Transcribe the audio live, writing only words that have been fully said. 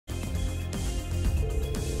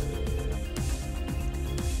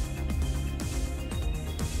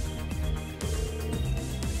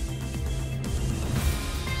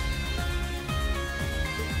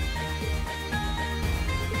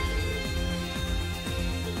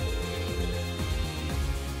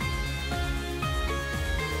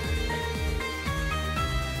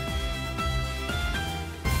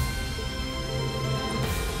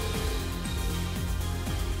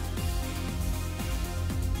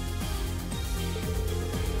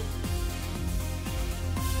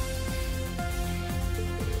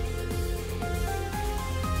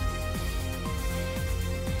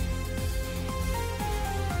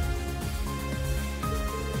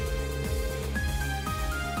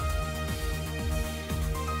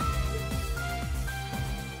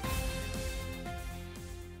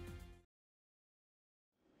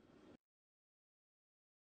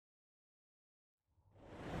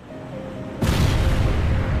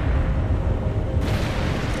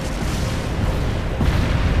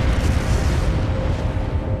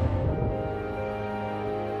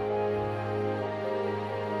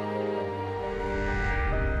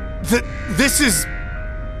This is...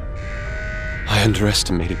 I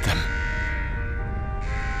underestimated them.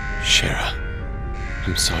 Shara,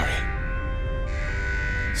 I'm sorry.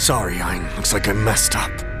 Sorry, Ein. Looks like I messed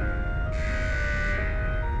up.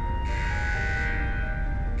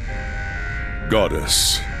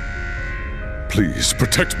 Goddess, please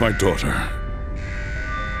protect my daughter.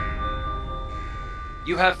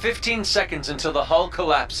 You have 15 seconds until the hull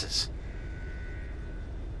collapses.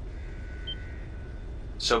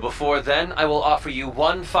 So before then, I will offer you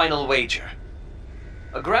one final wager.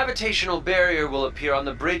 A gravitational barrier will appear on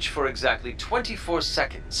the bridge for exactly 24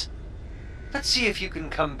 seconds. Let's see if you can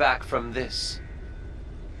come back from this.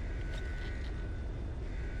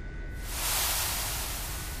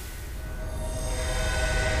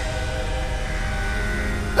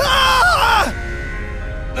 Ah!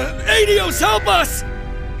 Adios, help us!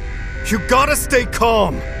 You gotta stay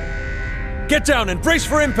calm. Get down and brace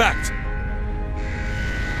for impact!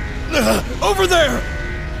 Over there!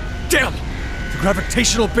 Damn! The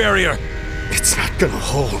gravitational barrier! It's not gonna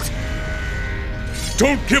hold.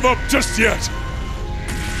 Don't give up just yet!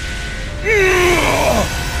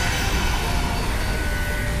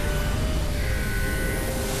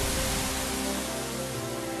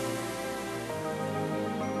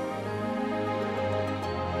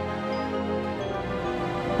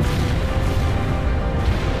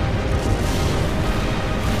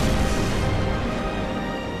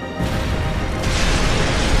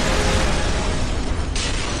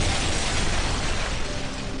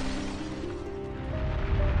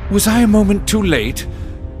 Was I a moment too late?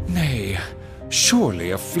 Nay,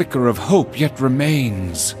 surely a flicker of hope yet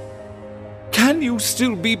remains. Can you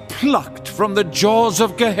still be plucked from the jaws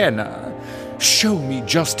of Gehenna? Show me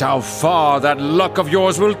just how far that luck of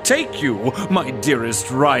yours will take you, my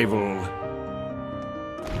dearest rival.